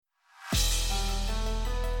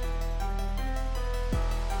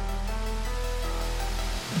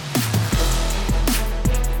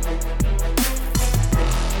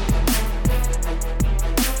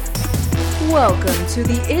Welcome to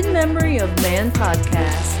the In Memory of Man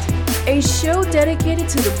podcast, a show dedicated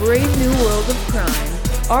to the brave new world of crime,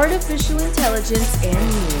 artificial intelligence,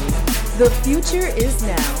 and you. The future is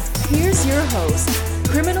now. Here's your host,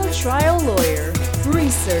 criminal trial lawyer,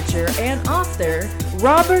 researcher, and author,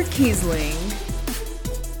 Robert Kiesling.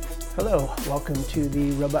 Hello, welcome to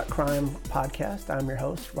the Robot Crime Podcast. I'm your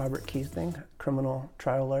host, Robert Kiesling, criminal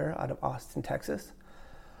trial lawyer out of Austin, Texas.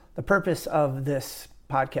 The purpose of this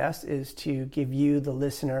podcast is to give you, the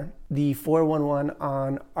listener, the 411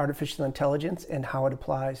 on artificial intelligence and how it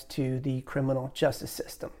applies to the criminal justice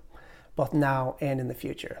system, both now and in the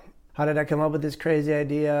future. How did I come up with this crazy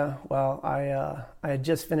idea? Well, I had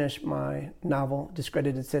just finished my novel,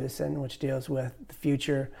 Discredited Citizen, which deals with the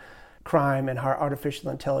future crime and how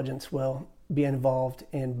artificial intelligence will be involved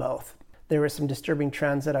in both. There were some disturbing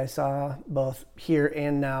trends that I saw both here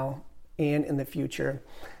and now and in the future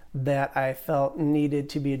that I felt needed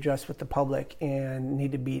to be addressed with the public and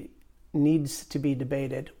needs to be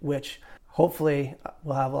debated, which hopefully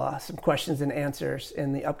we'll have some questions and answers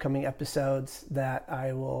in the upcoming episodes that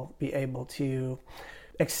I will be able to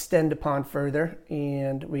extend upon further,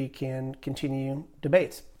 and we can continue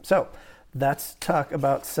debates. So let's talk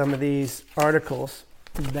about some of these articles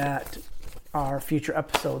that our future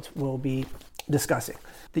episodes will be discussing.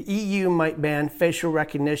 The EU might ban facial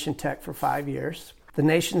recognition tech for 5 years. The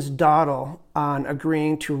nations dawdle on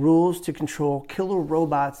agreeing to rules to control killer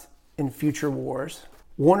robots in future wars.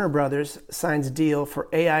 Warner Brothers signs deal for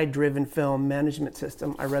AI-driven film management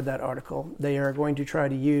system. I read that article. They are going to try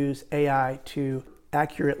to use AI to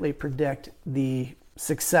accurately predict the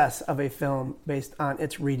success of a film based on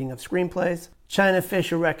its reading of screenplays. China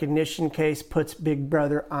facial recognition case puts Big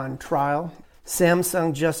Brother on trial.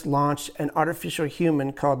 Samsung just launched an artificial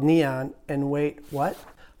human called Neon, and wait, what?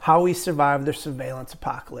 How we survive the surveillance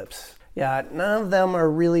apocalypse. Yeah, none of them are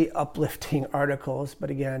really uplifting articles, but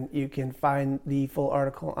again, you can find the full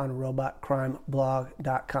article on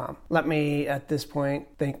robotcrimeblog.com. Let me, at this point,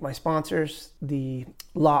 thank my sponsors, the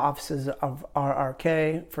law offices of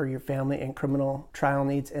RRK for your family and criminal trial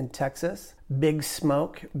needs in Texas. Big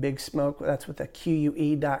Smoke, that's with a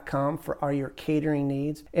QUE.com for all your catering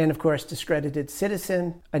needs. And of course, Discredited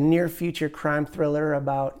Citizen, a near-future crime thriller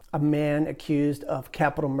about a man accused of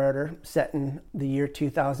capital murder set in the year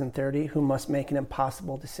 2030 who must make an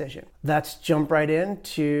impossible decision. Let's jump right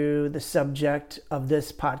into the subject of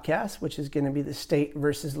this podcast, which is going to be the state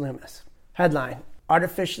versus Loomis. Headline: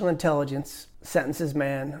 Artificial intelligence sentences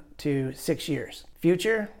man to 6 years.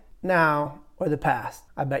 Future, now, or the past?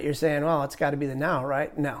 I bet you're saying, well, it's got to be the now,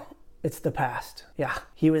 right? No, it's the past. Yeah,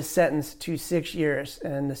 he was sentenced to 6 years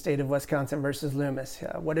in the state of Wisconsin versus Loomis.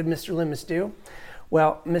 What did Mr. Loomis do?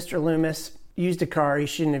 Well, Mr. Loomis used a car he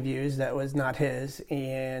shouldn't have used that was not his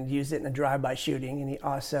and used it in a drive-by shooting, and he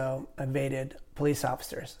also evaded police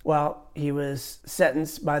officers. Well, he was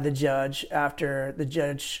sentenced by the judge after the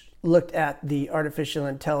judge looked at the artificial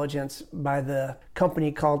intelligence by the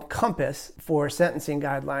company called Compass for sentencing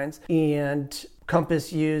guidelines, and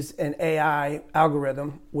Compass used an AI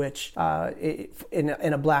algorithm, which in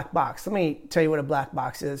a black box. Let me tell you what a black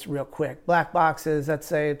box is real quick. Black box is, let's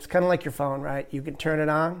say, it's kind of like your phone, right? You can turn it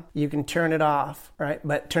on, you can turn it off, right?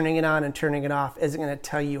 But turning it on and turning it off isn't going to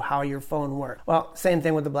tell you how your phone works. Well, same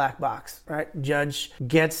thing with the black box, right? Judge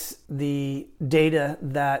gets the data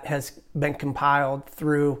that has been compiled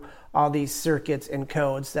through all these circuits and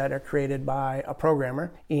codes that are created by a programmer.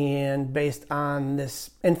 And based on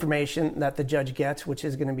this information that the judge gets, which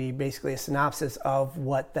is going to be basically a synopsis of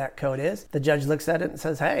what that code is, the judge looks at it and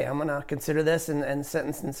says, hey, I'm going to consider this and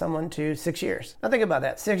sentencing someone to 6 years. Now think about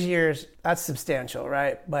that. 6 years, that's substantial,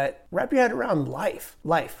 right? But wrap your head around life.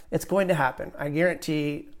 It's going to happen. I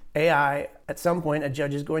guarantee AI, at some point, a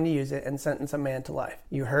judge is going to use it and sentence a man to life.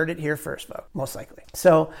 You heard it here first, folks, most likely.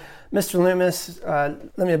 So, Mr. Loomis,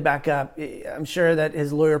 let me back up. I'm sure that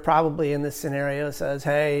his lawyer probably in this scenario says,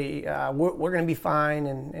 hey, we're going to be fine,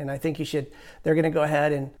 and I think they're going to go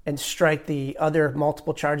ahead and strike the other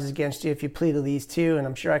multiple charges against you if you plead to these two, and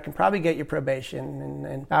I'm sure I can probably get your probation.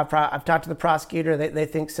 And I've talked to the prosecutor. They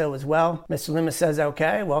think so as well. Mr. Loomis says,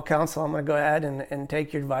 okay, well, counsel, I'm going to go ahead and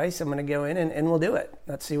take your advice. I'm going to go in and we'll do it.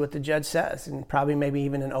 Let's see what the judge says, and probably maybe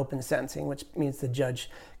even an open sentencing, which means the judge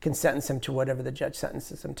can sentence him to whatever the judge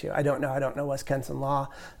sentences him to. I don't know Wisconsin law.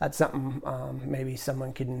 That's something maybe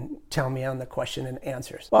someone can tell me on the question and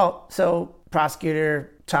answers. Well, so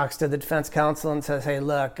prosecutor talks to the defense counsel and says, hey,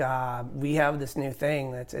 look, we have this new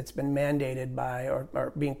thing it's been mandated by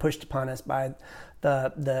or being pushed upon us by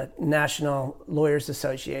the National Lawyers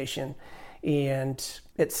Association. And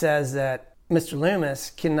it says that Mr. Loomis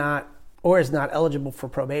cannot or is not eligible for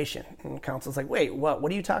probation. And counsel's like, wait, what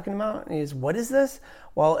are you talking about? And he's, what is this?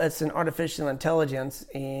 Well, it's an artificial intelligence.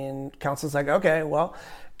 And counsel's like, okay, well,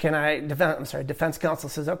 defense counsel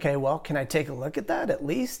says, okay, well, can I take a look at that at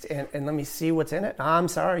least? And let me see what's in it? I'm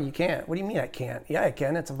sorry, you can't. What do you mean I can't? Yeah, I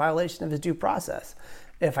can. It's a violation of his due process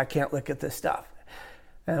if I can't look at this stuff.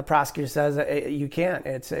 And the prosecutor says, you can't.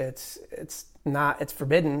 It's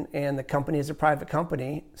forbidden, and the company is a private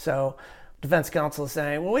company. So defense counsel is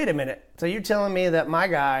saying, well, wait a minute. So you're telling me that my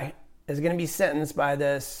guy is going to be sentenced by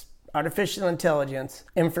this artificial intelligence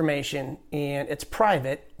information, and it's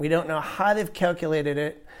private. We don't know how they've calculated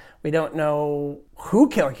it. We don't know who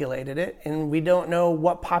calculated it, and we don't know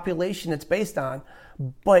what population it's based on.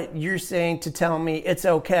 But you're saying to tell me it's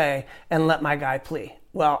okay and let my guy plea.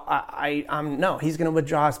 Well, no, he's going to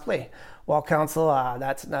withdraw his plea. Well, counsel, I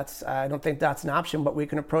don't think that's an option, but we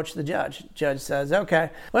can approach the judge. Judge says, okay,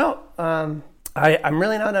 well, I'm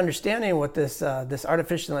really not understanding what this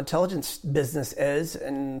artificial intelligence business is.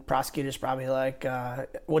 And prosecutor's probably like,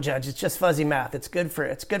 well, judge, it's just fuzzy math. It's good for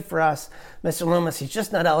us. Mr. Loomis, he's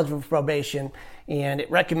just not eligible for probation, and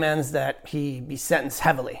it recommends that he be sentenced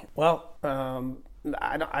heavily. Well,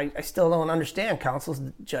 I still don't understand, counsel,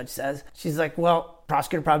 the judge says. She's like, well,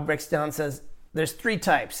 prosecutor probably breaks down and says, there's 3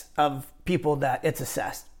 types of people that it's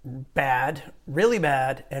assessed. Bad, really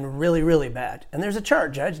bad, and really, really bad. And there's a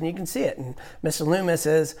chart, judge, and you can see it. And Mr. Loomis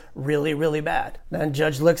is really, really bad. Then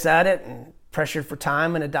judge looks at it and, pressured for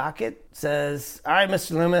time in a docket, says, all right,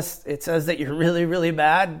 Mr. Loomis, it says that you're really, really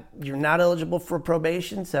bad. You're not eligible for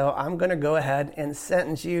probation, so I'm going to go ahead and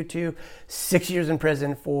sentence you to 6 years in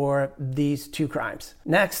prison for these 2 crimes.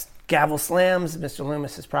 Next, gavel slams. Mr.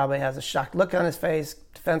 Loomis probably has a shocked look on his face.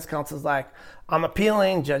 Defense counsel's like, I'm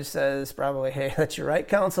appealing. Judge says probably, hey, that's your right,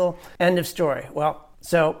 counsel. End of story. Well,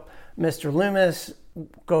 so Mr. Loomis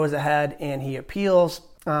goes ahead and he appeals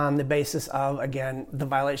on the basis of, again, the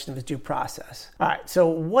violation of his due process. All right, so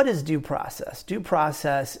what is due process? Due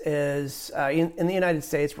process is, in the United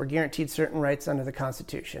States, we're guaranteed certain rights under the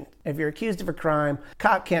Constitution. If you're accused of a crime, a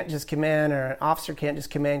cop can't just come in, or an officer can't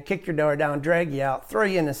just come in, kick your door down, drag you out, throw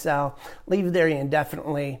you in a cell, leave you there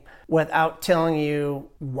indefinitely without telling you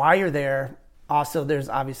why you're there. Also, there's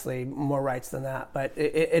obviously more rights than that, but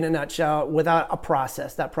in a nutshell, without a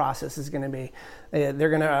process, that process is going to be, they're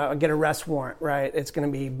going to get an arrest warrant, right? It's going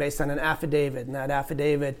to be based on an affidavit, and that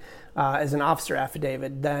affidavit is an officer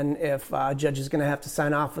affidavit. Then if a judge is going to have to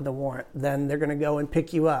sign off with the warrant, then they're going to go and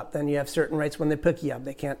pick you up. Then you have certain rights when they pick you up.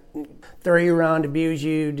 They can't throw you around, abuse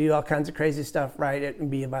you, do all kinds of crazy stuff, right? It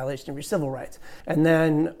would be a violation of your civil rights. And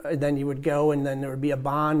then you would go, and then there would be a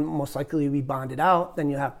bond, most likely you'd be bonded out. Then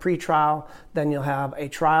you'll have pretrial. Then you'll have a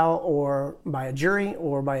trial, or by a jury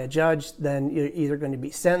or by a judge. Then you're either going to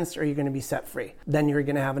be sentenced or you're going to be set free. Then you're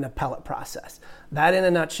going to have an appellate process. That, in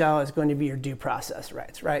a nutshell, is going to be your due process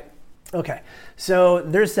rights, right? Okay, so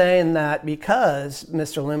they're saying that because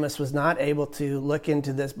Mr. Loomis was not able to look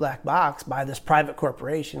into this black box by this private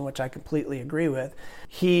corporation, which I completely agree with,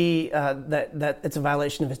 that it's a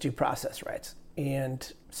violation of his due process rights.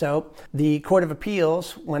 And so the Court of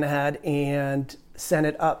Appeals went ahead and sent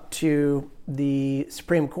it up to the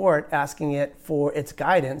Supreme Court, asking it for its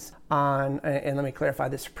guidance on, and let me clarify,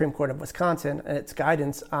 the Supreme Court of Wisconsin, its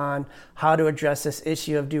guidance on how to address this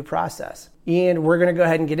issue of due process. And we're going to go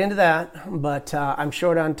ahead and get into that, but I'm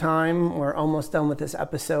short on time. We're almost done with this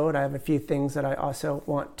episode. I have a few things that I also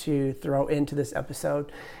want to throw into this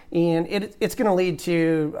episode. And it's going to lead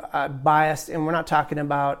to bias, and we're not talking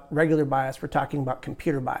about regular bias, we're talking about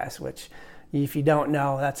computer bias, which, if you don't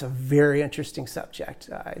know, that's a very interesting subject.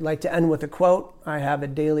 I like to end with a quote. I have a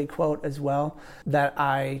daily quote as well that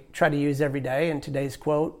I try to use every day, and today's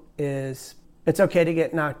quote is, "It's okay to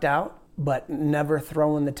get knocked out, but never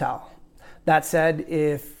throw in the towel." That said,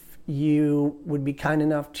 if you would be kind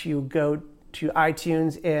enough to go to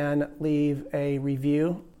iTunes and leave a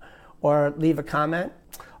review or leave a comment.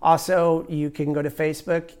 Also, you can go to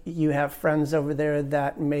Facebook. You have friends over there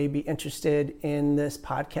that may be interested in this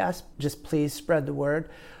podcast. Just please spread the word,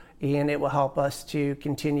 and it will help us to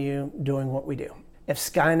continue doing what we do. If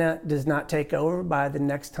Skynet does not take over by the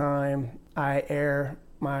next time I air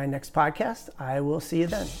my next podcast, I will see you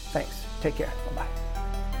then. Thanks. Take care. Bye-bye.